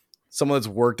someone that's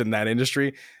worked in that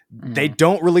industry. They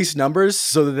don't release numbers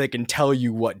so that they can tell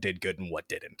you what did good and what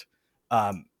didn't.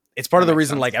 It's part of the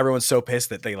reason like everyone's so pissed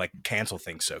that they like cancel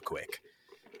things so quick.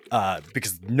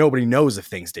 Because nobody knows if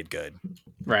things did good.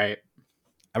 Right.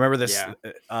 I remember this.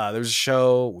 There was a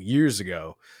show years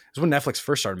ago. It was when Netflix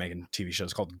first started making TV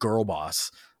shows called Girl Boss.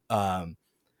 That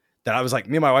I was like,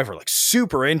 me and my wife were like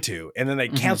super into. And then they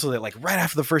canceled it like right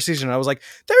after the first season. And I was like,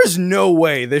 there's no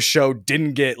way this show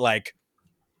didn't get like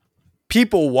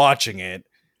people watching it.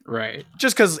 Right.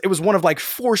 Just because it was one of like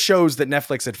 4 shows that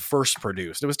Netflix had first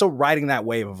produced. It was still riding that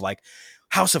wave of like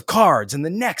House of Cards and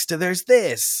the next there's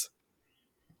this.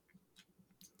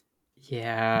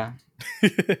 Yeah.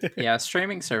 Yeah,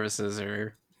 streaming services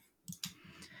are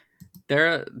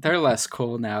they're less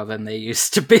cool now than they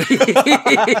used to be.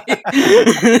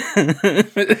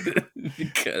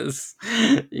 Because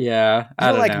I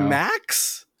don't like know.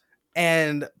 Max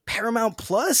and Paramount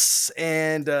Plus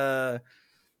and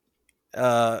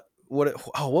what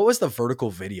was the vertical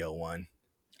video one?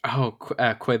 Oh,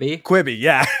 Quibi? Quibi,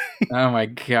 yeah. Oh my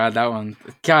god, that one.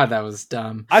 God, that was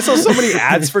dumb. I saw so many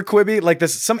ads for Quibi, like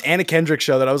some Anna Kendrick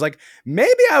show that I was like,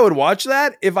 maybe I would watch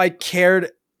that if I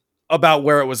cared about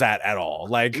where it was at all.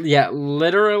 Like, yeah,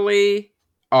 literally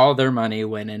all their money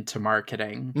went into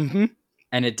marketing,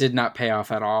 and it did not pay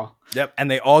off at all. Yep,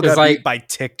 and they all got beat by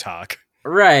TikTok.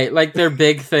 Right, like their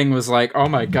big thing was like, oh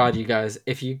my god, you guys,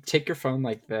 if you take your phone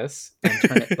like this and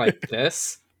turn it like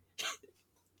this,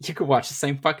 you could watch the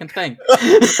same fucking thing.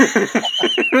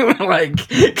 Like,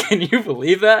 can you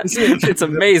believe that? It's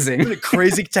amazing. The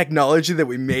crazy technology that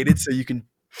we made it so you can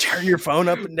turn your phone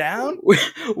up and down.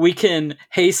 We can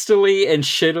hastily and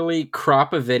shittily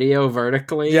crop a video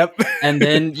vertically. Yep. And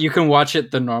then you can watch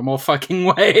it the normal fucking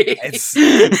way.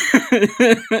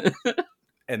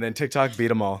 And then TikTok beat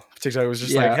them all. TikTok was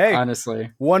just like, hey,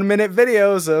 honestly, 1-minute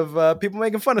videos of people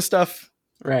making fun of stuff.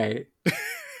 Right.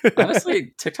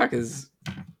 Honestly, TikTok is,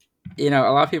 a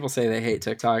lot of people say they hate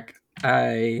TikTok.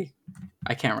 I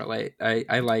can't relate.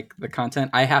 I like the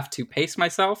content. I have to pace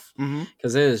myself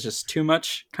because it is just too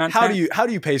much content. How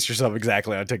do you pace yourself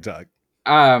exactly on TikTok?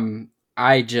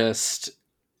 I just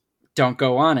don't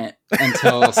go on it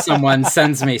until someone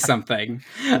sends me something.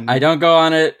 I don't go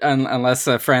on it unless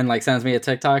a friend like sends me a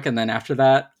TikTok, and then after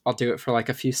that I'll do it for like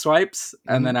a few swipes,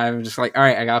 and then I'm just like, all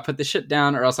right, I gotta put this shit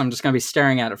down or else I'm just gonna be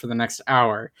staring at it for the next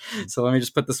hour. So let me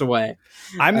just put this away.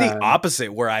 I'm the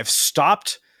opposite, where I've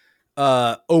stopped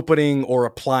opening or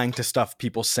applying to stuff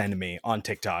people send me on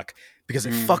TikTok because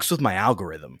it fucks with my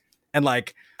algorithm. And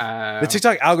like the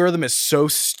TikTok algorithm is so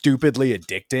stupidly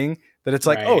addicting that it's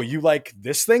like, oh, you like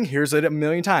this thing? Here's it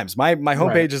 1,000,000 times. My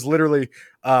homepage is literally,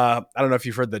 I don't know if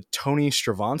you've heard the Tony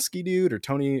Stravinsky dude or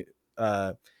Tony,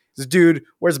 this dude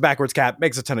wears a backwards cap,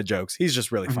 makes a ton of jokes. He's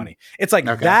just really funny. It's like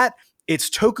that. It's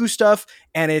Toku stuff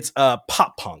and it's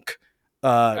pop punk.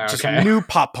 Just new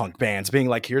pop punk bands being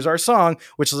like, here's our song,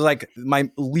 which is like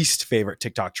my least favorite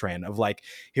TikTok trend of like,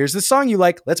 here's the song you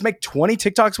like, let's make 20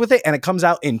 TikToks with it, and it comes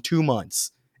out in 2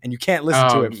 months and you can't listen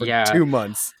to it for 2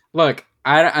 months. Look,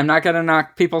 I'm not gonna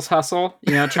knock people's hustle,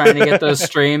 trying to get those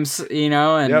streams,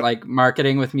 and like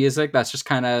marketing with music. That's just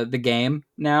kind of the game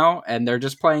now, and they're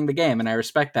just playing the game, and I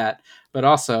respect that. But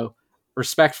also,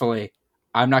 respectfully,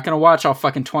 I'm not gonna watch all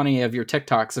fucking 20 of your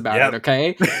TikToks about it.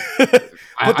 Okay.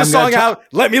 Put the song out.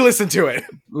 Let me listen to it.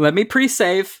 Let me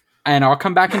pre-save, and I'll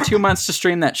come back in 2 months to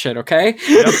stream that shit. Okay.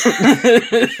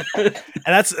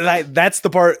 And that's the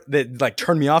part that like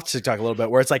turned me off TikTok a little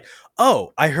bit, where it's like,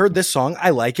 oh, I heard this song, I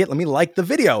like it, let me like the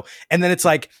video. And then it's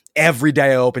like every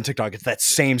day I open TikTok, it's that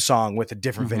same song with a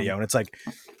different video, and it's like,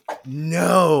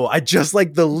 no, I just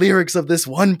like the lyrics of this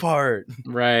one part.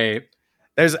 Right.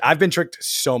 I've been tricked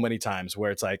so many times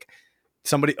where it's like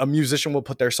a musician will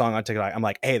put their song on TikTok. I'm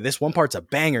like, hey, this one part's a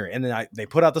banger. And then they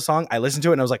put out the song, I listened to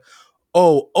it, and I was like,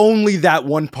 oh, only that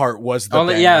one part was the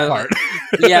banger part.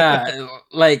 Yeah.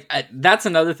 Like that's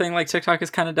another thing like TikTok has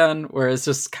kind of done, where it's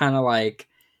just kind of like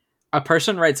a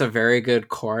person writes a very good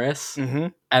chorus,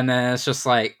 and then it's just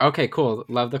like, okay, cool,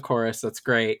 love the chorus, that's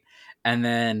great. and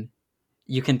then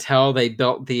you can tell they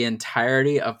built the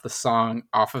entirety of the song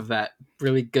off of that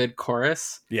really good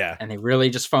chorus. Yeah. And they really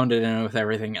just phoned it in with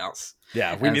everything else.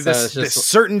 Yeah, we And need so this, it's just- this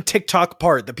certain TikTok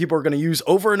part that people are going to use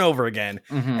over and over again,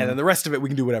 Mhm. and then the rest of it we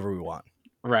can do whatever we want.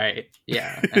 Right.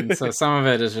 Yeah. And so some of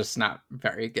it is just not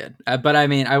very good. But I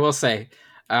mean, I will say,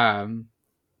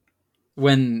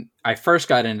 when I first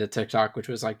got into TikTok, which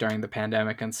was like during the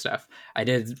pandemic and stuff, I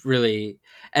did really,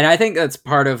 and I think that's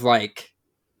part of like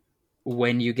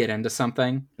when you get into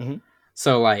something. Mhm.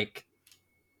 So like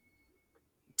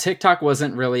TikTok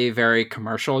wasn't really very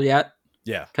commercial yet.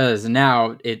 Yeah. Because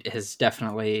now it has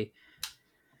definitely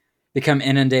become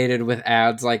inundated with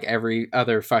ads like every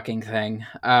other fucking thing.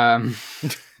 But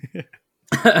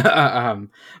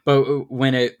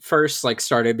when it first like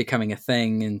started becoming a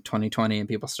thing in 2020 and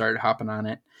people started hopping on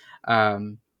it, I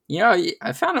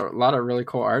found a lot of really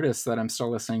cool artists that I'm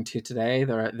still listening to today.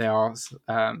 They all, some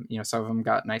of them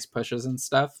got nice pushes and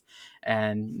stuff,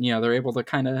 and they're able to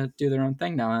kind of do their own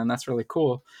thing now, and that's really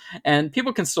cool. And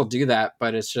people can still do that,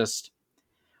 but it's just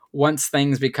once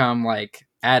things become like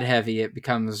ad heavy, it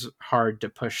becomes hard to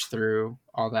push through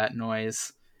all that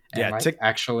noise and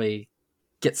actually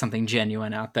get something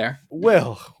genuine out there.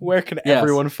 Will, where can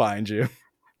everyone find you?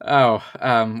 Oh,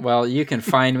 well, you can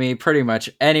find me pretty much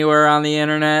anywhere on the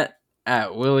internet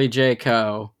at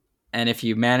Willyjcoe. And if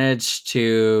you manage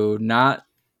to not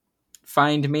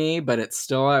find me, but it's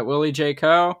still at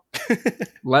Willyjcoe,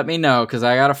 let me know, because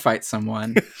I got to fight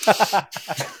someone.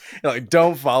 Like,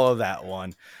 don't follow that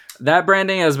one. That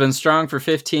branding has been strong for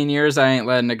 15 years. I ain't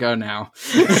letting it go now.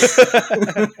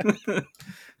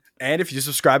 And if you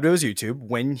subscribe to his YouTube,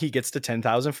 when he gets to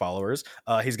 10,000 followers,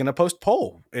 he's going to post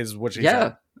poll, is what he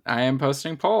said. I am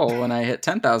posting poll when I hit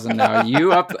 10,000 now.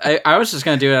 You up? I was just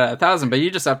going to do it at 1,000, but you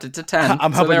just upped it to 10.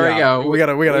 I'm so there we go. We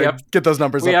gotta get those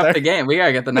numbers up there. We up the game. We got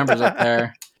to get the numbers up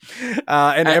there.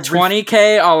 And at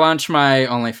 20K, I'll launch my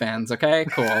OnlyFans. Okay,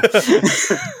 cool.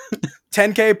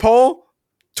 10K poll,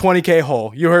 20K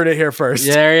hole. You heard it here first.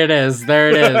 There it is.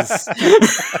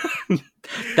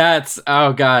 That's,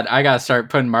 oh God, I gotta start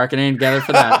putting marketing together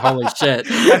for that. Holy shit.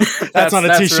 That's on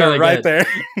a t-shirt really right there.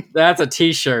 That's a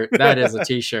t-shirt. That is a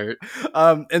t-shirt.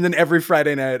 And then every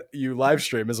Friday night you live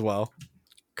stream as well.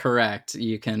 Correct.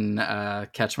 You can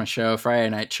catch my show, Friday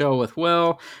Night Chill with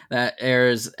Will. That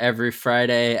airs every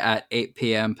Friday at 8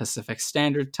 p.m. Pacific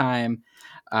Standard Time.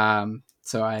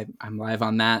 So I'm live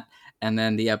on that. And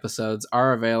then the episodes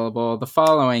are available the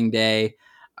following day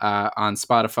on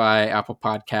Spotify, Apple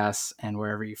Podcasts, and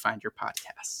wherever you find your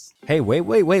podcasts. Hey,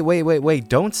 wait.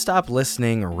 Don't stop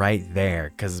listening right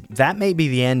there, because that may be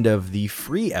the end of the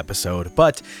free episode,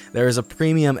 but there is a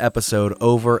premium episode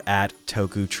over at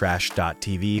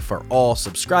tokutrash.tv for all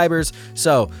subscribers.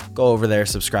 So go over there,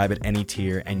 subscribe at any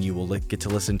tier, and you will get to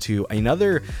listen to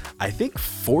another, I think,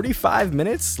 45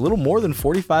 minutes, a little more than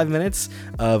 45 minutes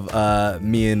of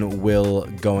me and Will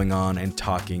going on and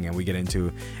talking, and we get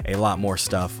into a lot more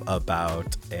stuff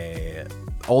about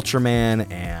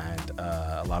Ultraman and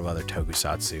a lot of other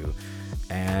tokusatsu,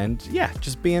 and yeah,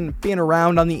 just being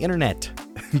around on the internet,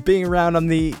 being around on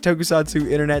the tokusatsu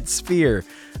internet sphere,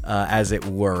 as it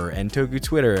were, and Toku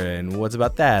Twitter and what's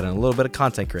about that, and a little bit of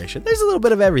content creation. There's a little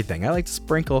bit of everything. I like to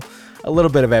sprinkle a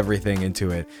little bit of everything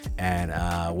into it, and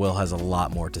Will has a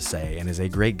lot more to say and is a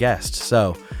great guest.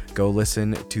 So go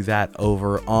listen to that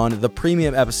over on the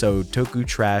premium episode,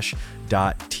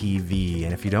 tokutrash.tv.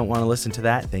 And if you don't want to listen to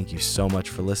that, thank you so much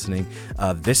for listening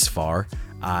this far.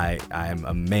 I'm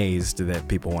amazed that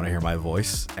people want to hear my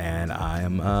voice, and I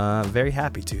am very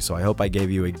happy to. So I hope we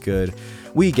gave you a good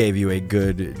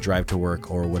drive to work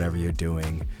or whatever you're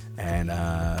doing. And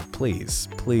please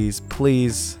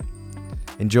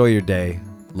enjoy your day,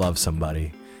 love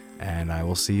somebody, and I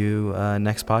will see you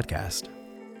next podcast.